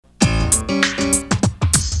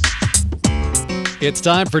It's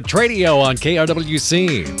time for Tradio on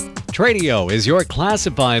KRWC. Tradio is your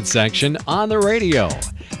classified section on the radio.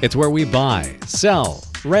 It's where we buy, sell,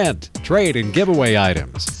 rent, trade, and give away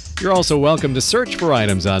items. You're also welcome to search for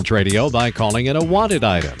items on Tradio by calling it a wanted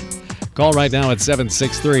item. Call right now at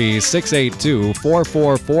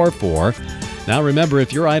 763-682-4444. Now remember,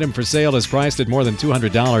 if your item for sale is priced at more than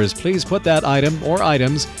 $200, please put that item or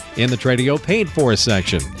items in the Tradio Paid For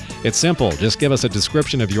section. It's simple. Just give us a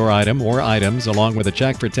description of your item or items along with a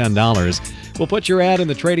check for $10. We'll put your ad in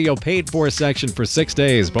the Tradio Paid For section for 6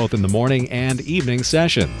 days, both in the morning and evening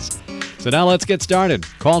sessions. So now let's get started.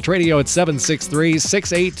 Call Tradio at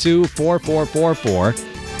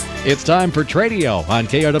 763-682-4444. It's time for Tradio on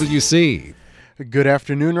KRWC. Good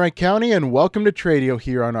afternoon, Wright County, and welcome to Tradio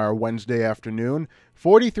here on our Wednesday afternoon.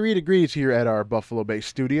 43 degrees here at our Buffalo-based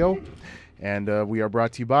studio. And we are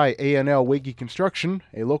brought to you by A&L Wiggy Construction,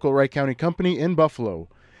 a local Wright County company in Buffalo.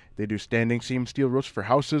 They do standing seam steel roofs for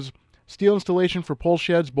houses, steel installation for pole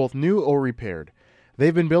sheds, both new or repaired.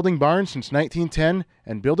 They've been building barns since 1910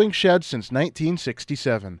 and building sheds since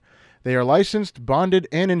 1967. They are licensed, bonded,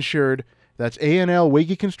 and insured. That's A&L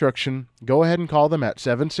Wiggy Construction. Go ahead and call them at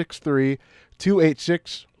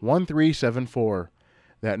 763-286-1374.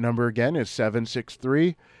 That number again is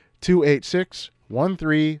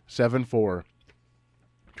 763-286-1374.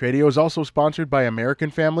 Tradio is also sponsored by American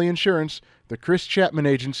Family Insurance, the Chris Chapman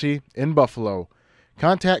Agency in Buffalo.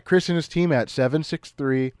 Contact Chris and his team at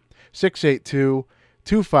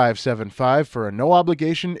 763-682-2575 for a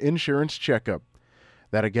no-obligation insurance checkup.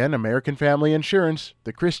 That again, American Family Insurance,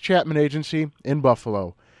 the Chris Chapman Agency in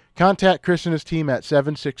Buffalo. Contact Chris and his team at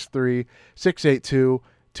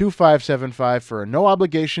 763-682-2575 for a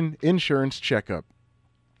no-obligation insurance checkup.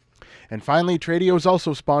 And finally, Tradio is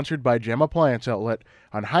also sponsored by Gem Appliance Outlet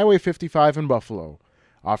on Highway 55 in Buffalo,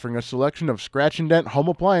 offering a selection of scratch and dent home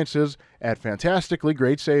appliances at fantastically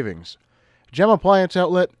great savings. Gem Appliance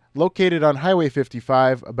Outlet, located on Highway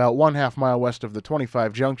 55, about 1/2 mile west of the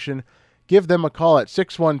 25 junction. Give them a call at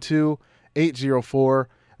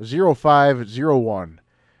 612-804-0501.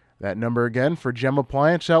 That number again for Gem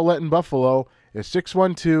Appliance Outlet in Buffalo is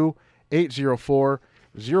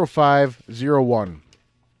 612-804-0501.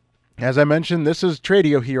 As I mentioned, this is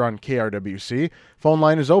Tradio here on KRWC. Phone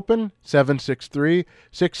line is open,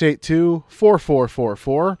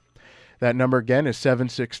 763-682-4444. That number again is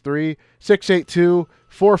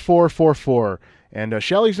 763-682-4444. And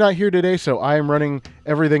Shelly's not here today, so I am running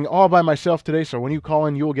everything all by myself today. So when you call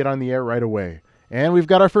in, you will get on the air right away. And we've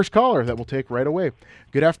got our first caller that we'll take right away.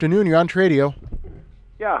 Good afternoon. You're on Tradio.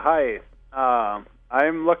 Yeah, hi.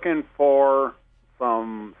 I'm looking for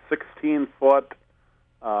some 16-foot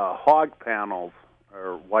hog panels,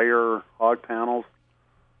 or wire hog panels.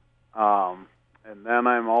 And then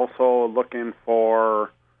I'm also looking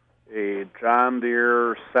for a John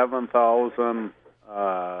Deere 7000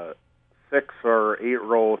 6 or 8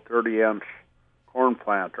 row 30-inch corn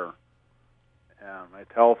planter. And my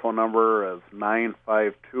telephone number is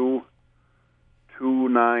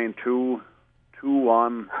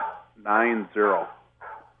 952-292-2190.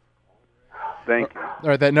 Thank you. All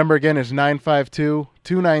right, that number again is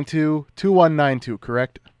 952-292-2192,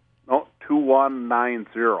 correct? No,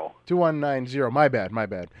 2190. 2190. My bad.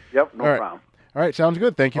 Yep, no problem. All right, sounds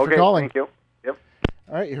good. Thank you for calling. Thank you. Yep.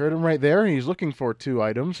 All right, you heard him right there. He's looking for 2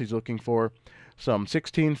 items. He's looking for some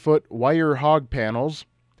 16-foot wire hog panels,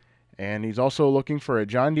 and he's also looking for a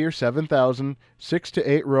John Deere 7000 6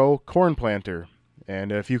 to 8 row corn planter.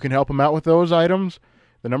 And if you can help him out with those items,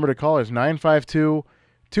 the number to call is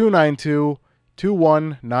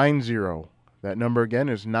 952-292-2190. That number again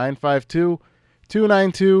is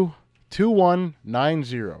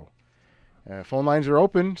 952-292-2190. Phone lines are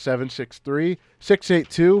open,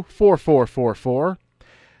 763-682-4444,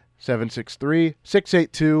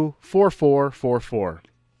 763-682-4444.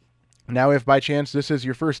 Now, if by chance this is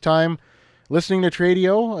your first time listening to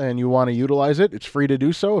Tradio and you want to utilize it, it's free to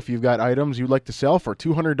do so if you've got items you'd like to sell for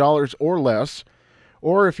 $200 or less.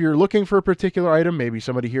 Or if you're looking for a particular item, maybe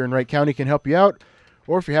somebody here in Wright County can help you out.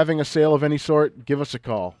 Or if you're having a sale of any sort, give us a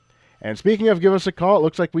call. And speaking of give us a call, it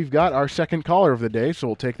looks like we've got our second caller of the day, so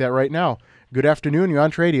we'll take that right now. Good afternoon. You're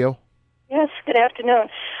on Tradio. Yes, good afternoon.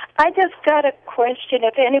 I just got a question.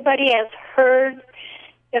 If anybody has heard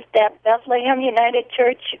if that Bethlehem United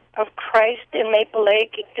Church of Christ in Maple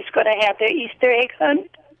Lake is going to have their Easter egg hunt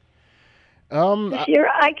this year,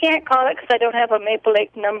 I can't call it because I don't have a Maple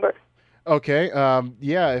Lake number. Okay.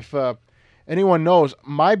 Yeah, if anyone knows,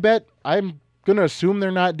 my bet, I'm going to assume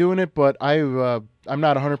they're not doing it, but I'm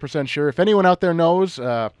not 100% sure. If anyone out there knows,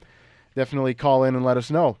 definitely call in and let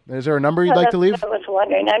us know. Is there a number you'd like to leave? I was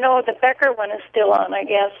wondering. I know the Becker one is still on, I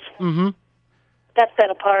guess. Mm-hmm. That's at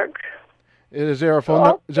a park. Is there a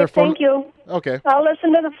phone? Is there a phone? Thank you. Okay. I'll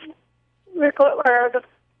listen to the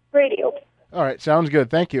radio. All right. Sounds good.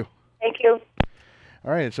 Thank you. Thank you.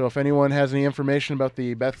 All right. So if anyone has any information about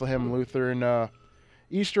the Bethlehem Lutheran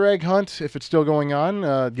Easter egg hunt, if it's still going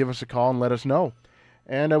on, give us a call and let us know.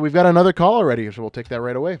 And we've got another call already, so we'll take that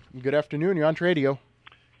right away. Good afternoon. You're on radio.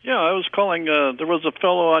 Yeah, I was calling. There was a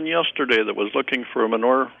fellow on yesterday that was looking for a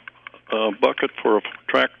manure bucket for a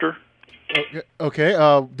tractor. Okay.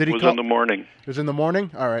 Did he It was call? in the morning. It was in the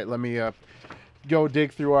morning? All right. Let me go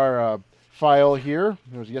dig through our file here.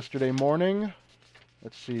 It was yesterday morning.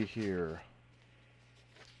 Let's see here.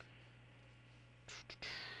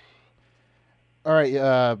 All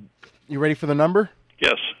right. You ready for the number?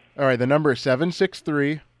 Yes. All right. The number is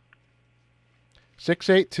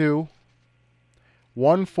 763-682-1467.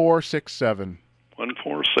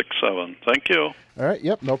 1467. Thank you. All right.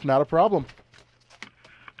 Yep. Nope. Not a problem.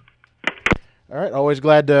 All right. Always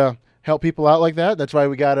glad to help people out like that. That's why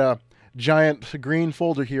we got a giant green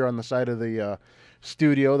folder here on the side of the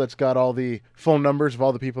studio that's got all the phone numbers of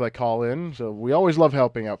all the people that call in. So we always love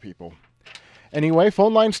helping out people. Anyway,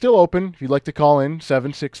 phone line's still open. If you'd like to call in,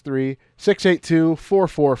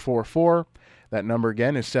 763-682-4444. That number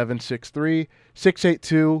again is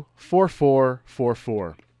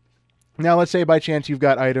 763-682-4444. Now, let's say by chance you've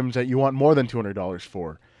got items that you want more than $200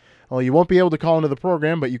 for. Well, you won't be able to call into the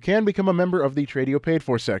program, but you can become a member of the Tradio Paid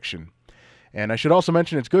For section. And I should also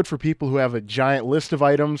mention it's good for people who have a giant list of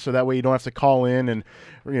items, so that way you don't have to call in and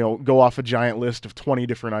go off a giant list of 20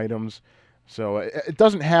 different items. So it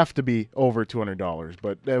doesn't have to be over $200,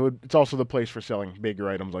 but it's also the place for selling bigger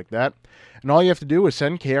items like that. And all you have to do is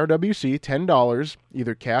send KRWC $10,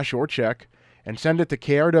 either cash or check, and send it to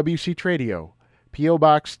KRWC Tradio, P.O.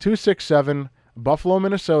 Box 267, Buffalo,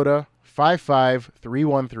 Minnesota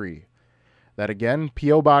 55313. That again,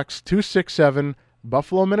 P.O. Box 267,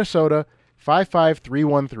 Buffalo, Minnesota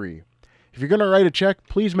 55313. If you're going to write a check,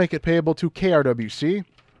 please make it payable to KRWC.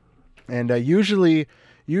 And usually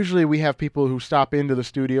we have people who stop into the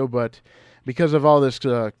studio, but because of all this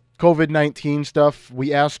COVID-19 stuff,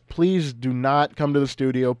 we ask, please do not come to the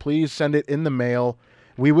studio. Please send it in the mail.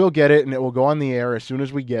 We will get it, and it will go on the air as soon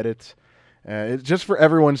as we get it. It's just for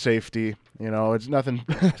everyone's safety. It's nothing,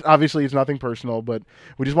 obviously it's nothing personal, but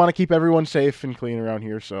we just want to keep everyone safe and clean around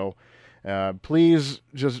here. So please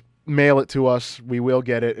just mail it to us. We will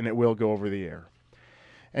get it, and it will go over the air.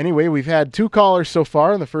 Anyway, we've had 2 callers so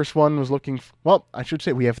far, and the first one was looking... I should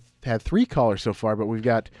say we have had 3 callers so far, but we've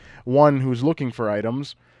got one who's looking for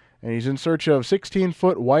items, and he's in search of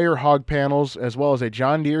 16-foot wire hog panels, as well as a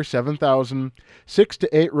John Deere 7000 6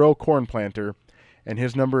 to 8 row corn planter, and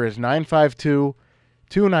his number is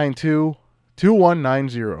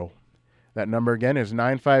 952-292-2190. That number again is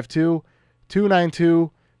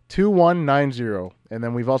 952-292-2190. And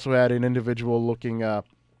then we've also had an individual looking...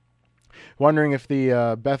 wondering if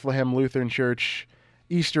the Bethlehem Lutheran Church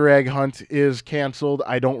Easter egg hunt is canceled.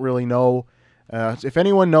 I don't really know. If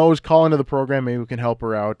anyone knows, call into the program. Maybe we can help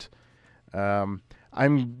her out. I'm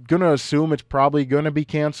going to assume it's probably going to be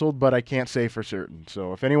canceled, but I can't say for certain.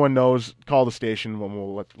 So if anyone knows, call the station when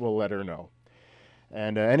we'll let her know.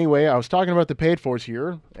 And anyway, I was talking about the paid fors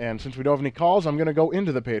here, and since we don't have any calls, I'm going to go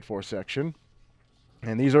into the paid for section.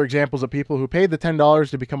 And these are examples of people who paid the $10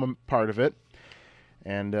 to become a part of it.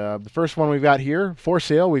 And the first one we've got here, for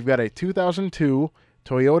sale, we've got a 2002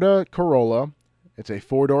 Toyota Corolla. It's a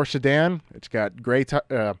 4-door sedan. It's got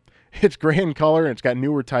it's gray in color, and it's got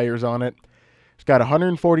newer tires on it. It's got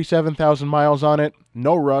 147,000 miles on it,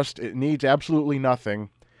 no rust. It needs absolutely nothing.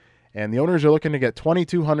 And the owners are looking to get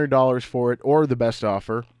 $2,200 for it, or the best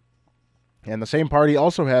offer. And the same party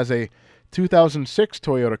also has a 2006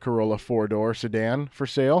 Toyota Corolla 4-door sedan for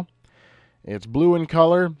sale. It's blue in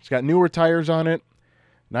color. It's got newer tires on it.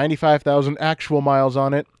 95,000 actual miles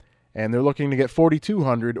on it, and they're looking to get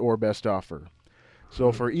 $4,200 or best offer.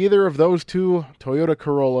 So for either of those 2 Toyota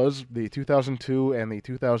Corollas, the 2002 and the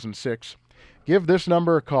 2006, give this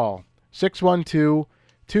number a call,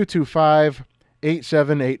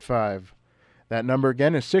 612-225-8785. That number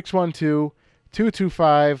again is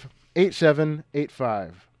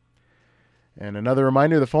 612-225-8785. And another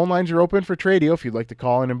reminder, the phone lines are open for Tradio if you'd like to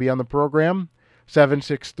call in and be on the program,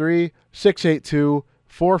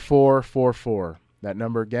 763-682-4444. That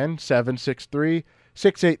number again,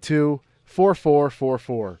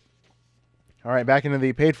 763-682-4444. All right, back into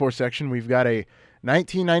the paid for section, we've got a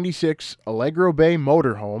 1996 Allegro Bay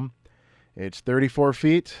motorhome. It's 34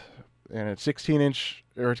 feet, and it's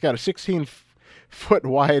it's got a 16-foot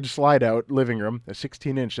wide slide-out living room, a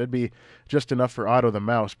 16-inch. That'd be just enough for Otto the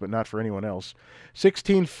mouse, but not for anyone else.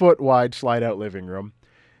 16-foot wide slide-out living room.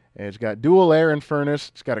 It's got dual air and furnace.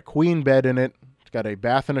 It's got a queen bed in it. It's got a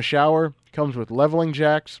bath and a shower. Comes with leveling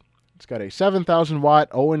jacks. It's got a 7,000-watt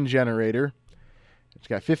Owen generator. It's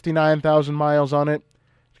got 59,000 miles on it.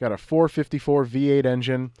 It's got a 454 V8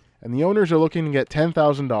 engine. And the owners are looking to get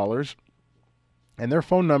 $10,000. And their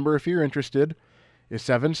phone number, if you're interested, is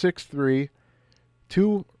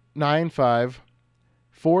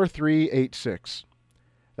 763-295-4386.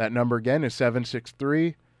 That number again is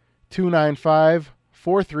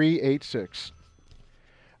 763-295-4386.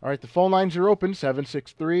 All right, the phone lines are open,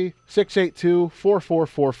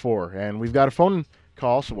 763-682-4444. And we've got a phone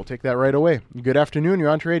call, so we'll take that right away. Good afternoon. You're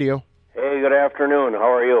on radio. Hey, good afternoon.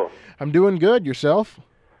 How are you? I'm doing good. Yourself?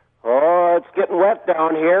 Oh, it's getting wet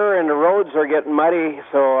down here, and the roads are getting muddy,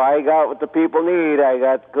 so I got what the people need. I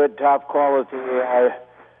got good top-quality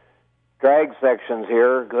drag sections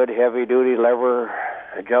here, good heavy-duty lever,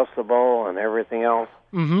 adjustable, and everything else.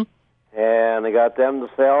 Mm-hmm. And I got them to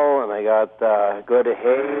sell, and I got good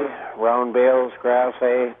hay, round bales, grass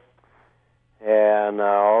hay, and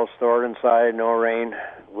all stored inside, no rain,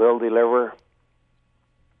 will deliver.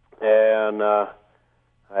 And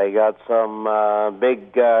I got some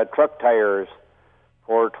big truck tires,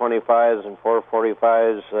 425s and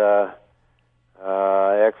 445s,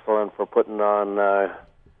 excellent for putting on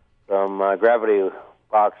some gravity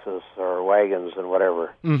boxes or wagons and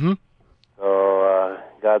whatever. Mm-hmm. So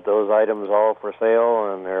got those items all for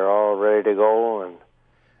sale, and they're all ready to go. And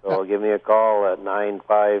so give me a call at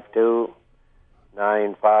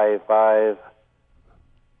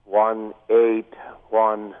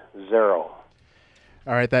 952-955-1810.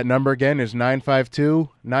 All right, that number again is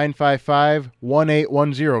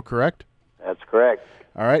 952-955-1810, correct? That's correct.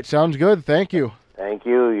 All right, sounds good. Thank you. Thank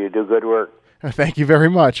you. You do good work. Thank you very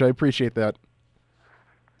much. I appreciate that.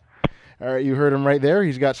 All right, you heard him right there.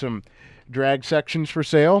 He's got some drag sections for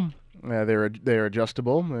sale. They're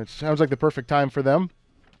adjustable. It sounds like the perfect time for them.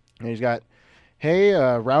 And he's got hay,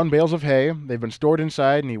 round bales of hay. They've been stored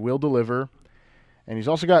inside, and he will deliver. And he's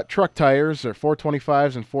also got truck tires. They're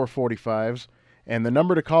 425s and 445s. And the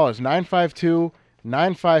number to call is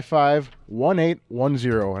 952-955-1810.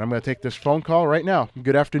 And I'm going to take this phone call right now.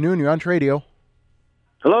 Good afternoon. You're on Tradio.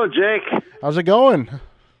 Hello, Jake. How's it going?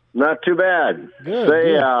 Not too bad. Good.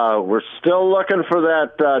 We're still looking for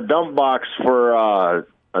that dump box for a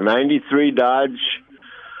 93 Dodge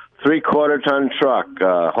 3/4 ton truck,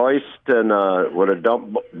 hoist and with a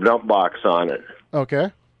dump box on it.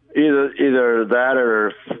 Okay. Either that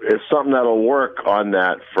or it's something that'll work on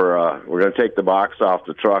that. For we're going to take the box off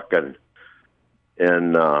the truck and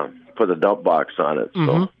put the dump box on it.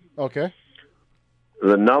 Mm-hmm. So okay.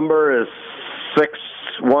 the number is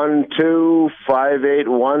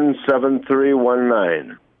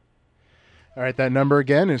 612-581-7319. All right, that number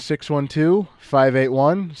again is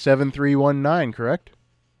 612-581-7319, correct?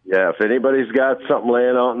 Yeah, if anybody's got something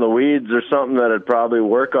laying out in the weeds or something that'd probably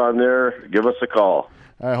work on there, give us a call.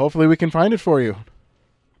 Hopefully we can find it for you.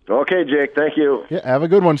 Okay, Jake, thank you. Yeah, have a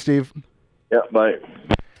good one, Steve. Yeah, bye.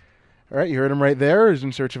 All right, you heard him right there. He's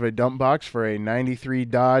in search of a dump box for a 93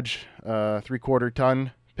 Dodge 3/4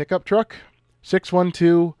 ton pickup truck.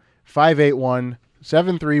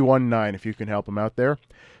 612-581-7319 if you can help him out there.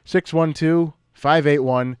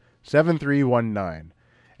 612-581-7319.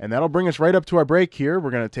 And that'll bring us right up to our break here.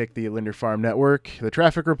 We're going to take the Linder Farm Network, the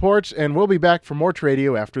traffic reports, and we'll be back for more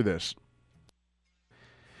Tradio after this.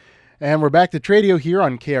 And we're back to Tradio here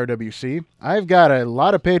on KRWC. I've got a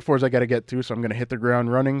lot of paid-fors I got to get to, so I'm going to hit the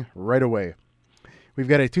ground running right away. We've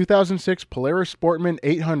got a 2006 Polaris Sportman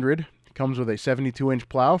 800. Comes with a 72-inch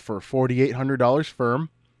plow for $4,800 firm.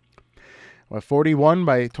 A 41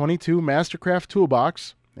 by 22 Mastercraft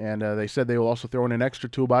toolbox, and they said they will also throw in an extra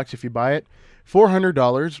toolbox if you buy it.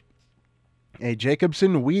 $400. A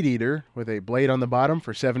Jacobson Weed Eater with a blade on the bottom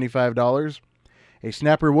for $75. A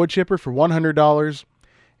Snapper wood chipper for $100.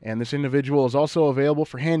 And this individual is also available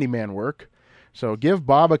for handyman work. So give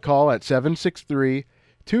Bob a call at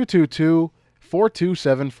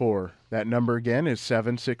 763-222-4274. That number again is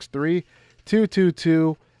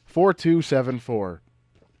 763-222-4274.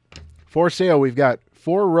 For sale, we've got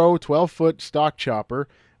 4-row 12-foot stock chopper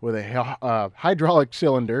with a hydraulic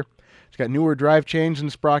cylinder. It's got newer drive chains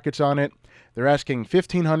and sprockets on it. They're asking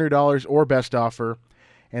 $1,500 or best offer.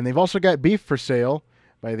 And they've also got beef for sale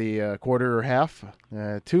by the quarter or half.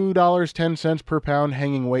 $2.10 per pound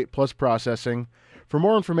hanging weight plus processing. For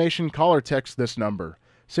more information, call or text this number,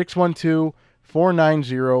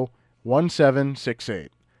 612-490-1768.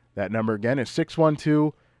 That number again is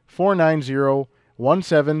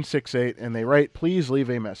 612-490-1768, and they write, please leave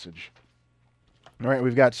a message. All right,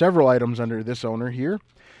 we've got several items under this owner here.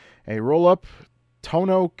 A roll-up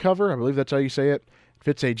tonneau cover, I believe that's how you say it,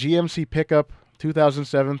 Fits a GMC pickup,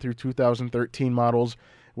 2007 through 2013 models,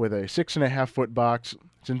 with a 6.5-foot box.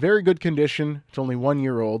 It's in very good condition. It's only 1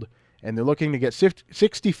 year old, and they're looking to get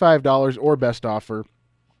 $65 or best offer.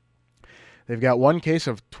 They've got one case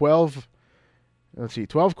of 12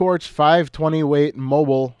 quarts, 520 weight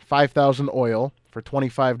mobile 5000 oil for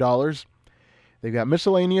 $25. They've got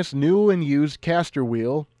miscellaneous new and used caster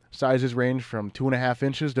wheel. Sizes range from 2.5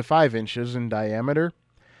 inches to 5 inches in diameter.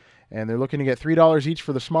 And they're looking to get $3 each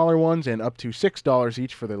for the smaller ones and up to $6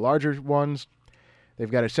 each for the larger ones.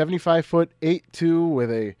 They've got a 75-foot 8.2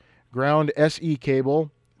 with a ground SE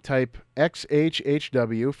cable type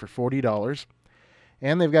XHHW for $40.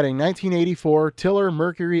 And they've got a 1984 Tiller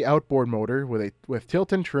Mercury outboard motor with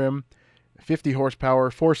tilt and trim, 50 horsepower,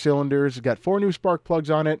 4 cylinders. It's got 4 new spark plugs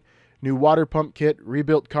on it, new water pump kit,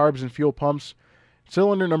 rebuilt carbs and fuel pumps.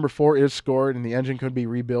 Cylinder number 4 is scored, and the engine could be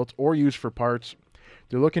rebuilt or used for parts.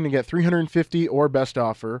 They're looking to get $350 or best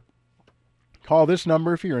offer. Call this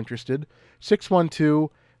number if you're interested,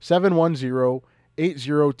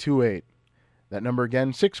 612-710-8028. That number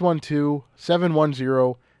again,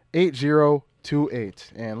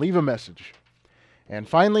 612-710-8028. And leave a message. And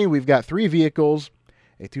finally, we've got 3 vehicles,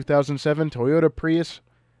 a 2007 Toyota Prius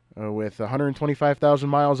with 125,000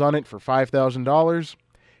 miles on it for $5,000,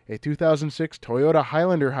 a 2006 Toyota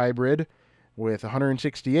Highlander Hybrid with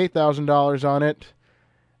 $168,000 on it,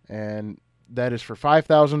 and that is for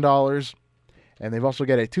 $5,000. And they've also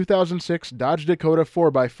got a 2006 Dodge Dakota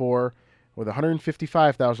 4x4 with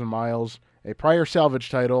 155,000 miles, a prior salvage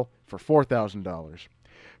title for $4,000.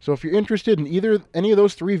 So if you're interested in any of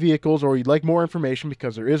those 3 vehicles, or you'd like more information,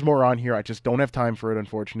 because there is more on here, I just don't have time for it,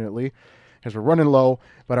 unfortunately, because we're running low.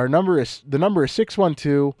 But the number is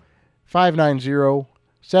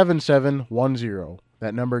 612-590-7710.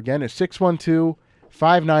 That number again is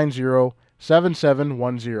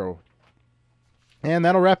 612-590-7710. And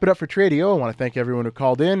that'll wrap it up for Tradio. I want to thank everyone who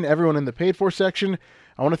called in, everyone in the paid for section.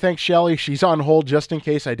 I want to thank Shelly. She's on hold just in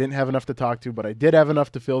case I didn't have enough to talk to, but I did have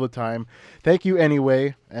enough to fill the time. Thank you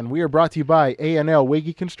anyway. And we are brought to you by A&L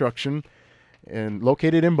Wiggy Construction,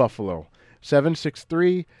 located in Buffalo.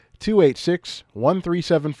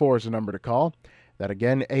 763-286-1374 is the number to call. That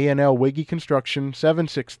again, A&L Wiggy Construction,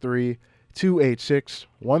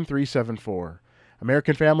 763-286-1374.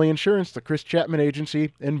 American Family Insurance, the Chris Chapman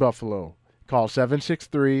Agency in Buffalo. Call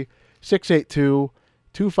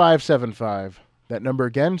 763-682-2575. That number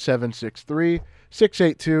again,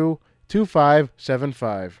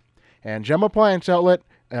 763-682-2575. And Gem Appliance Outlet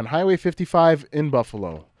on Highway 55 in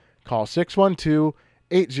Buffalo. Call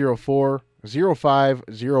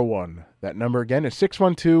 612-804-0501. That number again is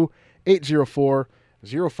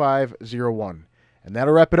 612-804-0501. And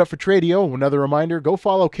that'll wrap it up for Tradio. Another reminder, go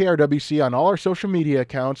follow KRWC on all our social media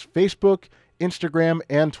accounts, Facebook, Instagram,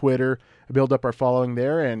 and Twitter. Build up our following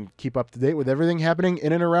there and keep up to date with everything happening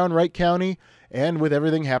in and around Wright County and with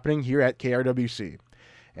everything happening here at KRWC.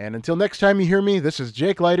 And until next time you hear me, this is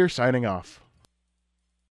Jake Leiter signing off.